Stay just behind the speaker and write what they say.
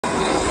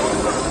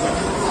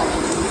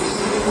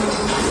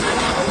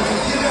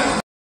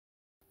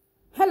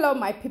Hello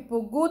my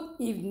people, good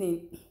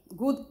evening,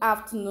 good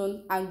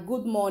afternoon and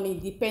good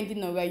morning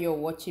depending on where you're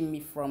watching me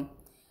from.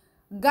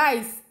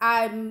 Guys,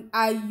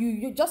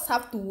 you just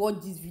have to watch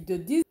this video.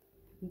 You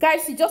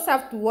just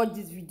have to watch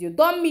this video.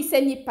 Don't miss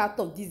any part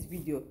of this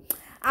video.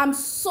 I'm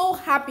so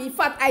happy. In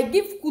fact, I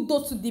give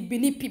kudos to the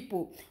Benin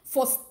people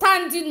for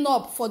standing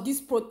up for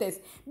this protest,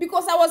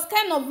 because I was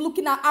kind of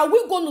looking at, are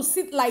we going to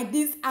sit like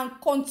this and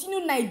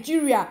continue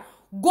Nigeria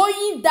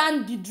going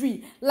down the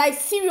drain? Like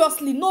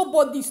seriously,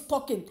 nobody is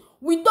talking.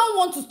 We don't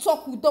want to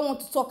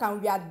talk,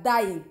 and we are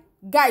dying.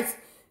 Guys,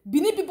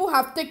 Benin people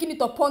have taken it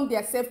upon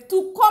themselves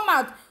to come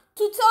out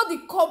to tell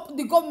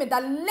the government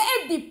that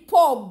let the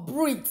poor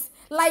breathe.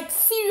 Like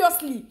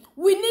seriously,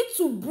 we need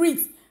to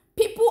breathe.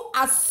 People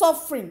are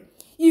suffering.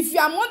 If you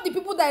are among the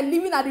people that are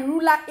living at the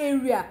rural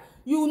area,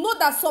 you know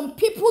that some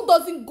people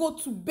doesn't go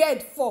to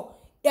bed for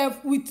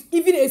with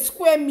even a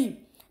square meal.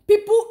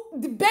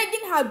 The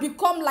begging has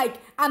become like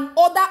an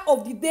order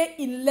of the day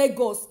in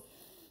Lagos.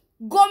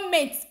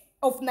 Government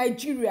of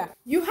Nigeria,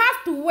 you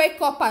have to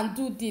wake up and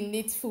do the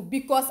needful,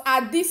 because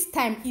at this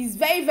time it's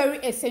very, very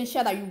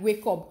essential that you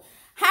wake up.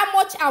 How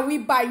much are we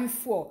buying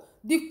for?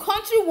 The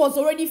country was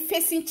already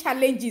facing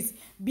challenges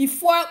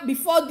before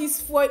this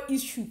fuel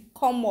issue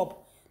come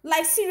up.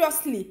 Like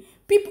seriously,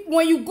 people,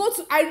 when you go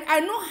to,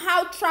 I know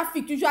how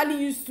traffic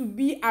usually used to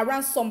be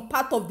around some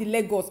part of the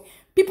Lagos.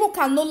 People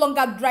can no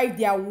longer drive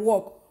their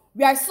work.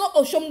 We are so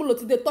Oshomulo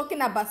today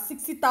talking about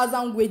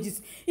 60,000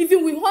 wages.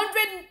 Even with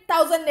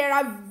 100,000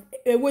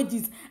 naira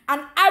wages,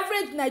 an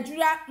average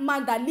Nigerian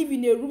man that live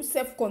in a room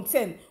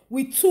self-contained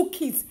with 2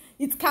 kids,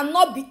 it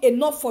cannot be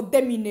enough for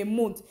them in a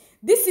month.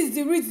 This is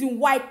the reason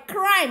why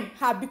crime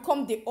has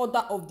become the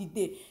order of the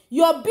day.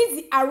 You're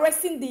busy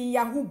arresting the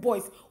Yahoo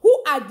boys.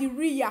 Who are the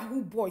real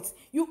Yahoo boys?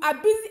 You are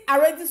busy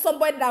arresting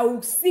somebody that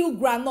will steal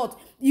granite.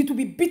 You to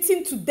be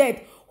beaten to death.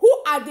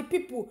 Who are the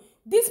people?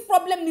 This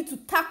problem needs to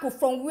tackle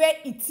from where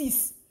it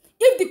is.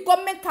 If the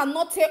government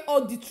cannot tell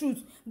all the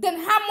truth, then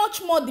how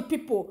much more the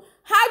people?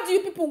 How do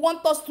you people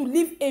want us to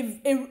live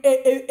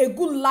a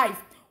good life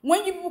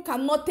when you people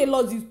cannot tell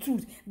us the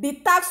truth? The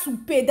tax we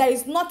pay, there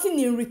is nothing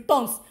in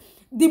returns.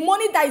 The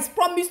money that is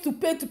promised to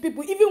pay to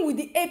people, even with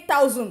the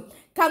 8,000,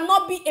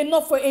 cannot be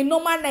enough for a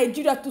normal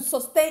Nigeria to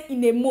sustain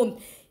in a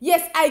month.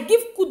 Yes, I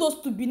give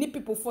kudos to Benin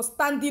people for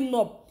standing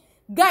up.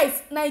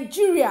 Guys,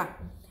 Nigeria,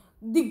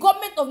 the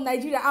government of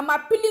Nigeria, I'm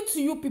appealing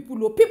to you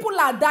people. People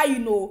are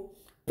dying.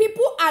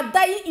 People are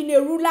dying in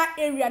a rural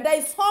area. There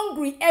is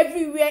hungry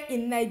everywhere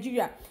in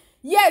Nigeria.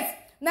 Yes,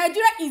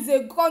 Nigeria is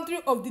a country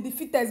of the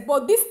defeated,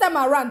 but this time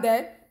around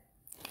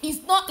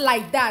it's not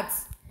like that.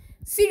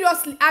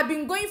 Seriously, I've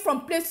been going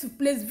from place to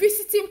place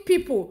visiting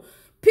people.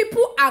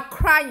 People are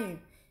crying.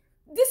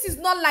 This is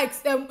not like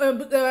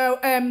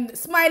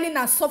smiling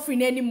and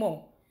suffering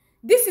anymore.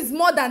 This is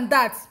more than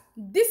that.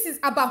 This is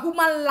about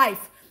human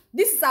life.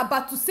 This is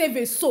about to save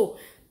a soul.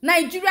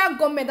 Nigerian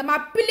government, I'm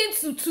appealing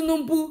to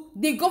Tinubu,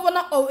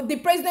 the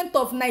president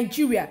of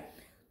Nigeria,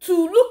 to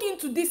look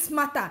into this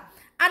matter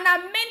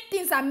and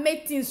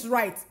make things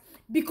right.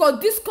 Because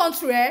this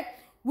country,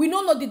 we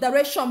don't know the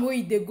direction where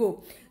they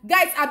go.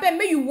 Guys, I bet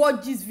may you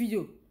watch this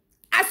video.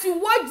 As you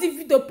watch this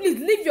video, please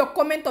leave your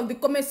comment on the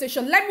comment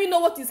section. Let me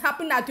know what is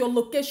happening at your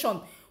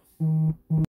location.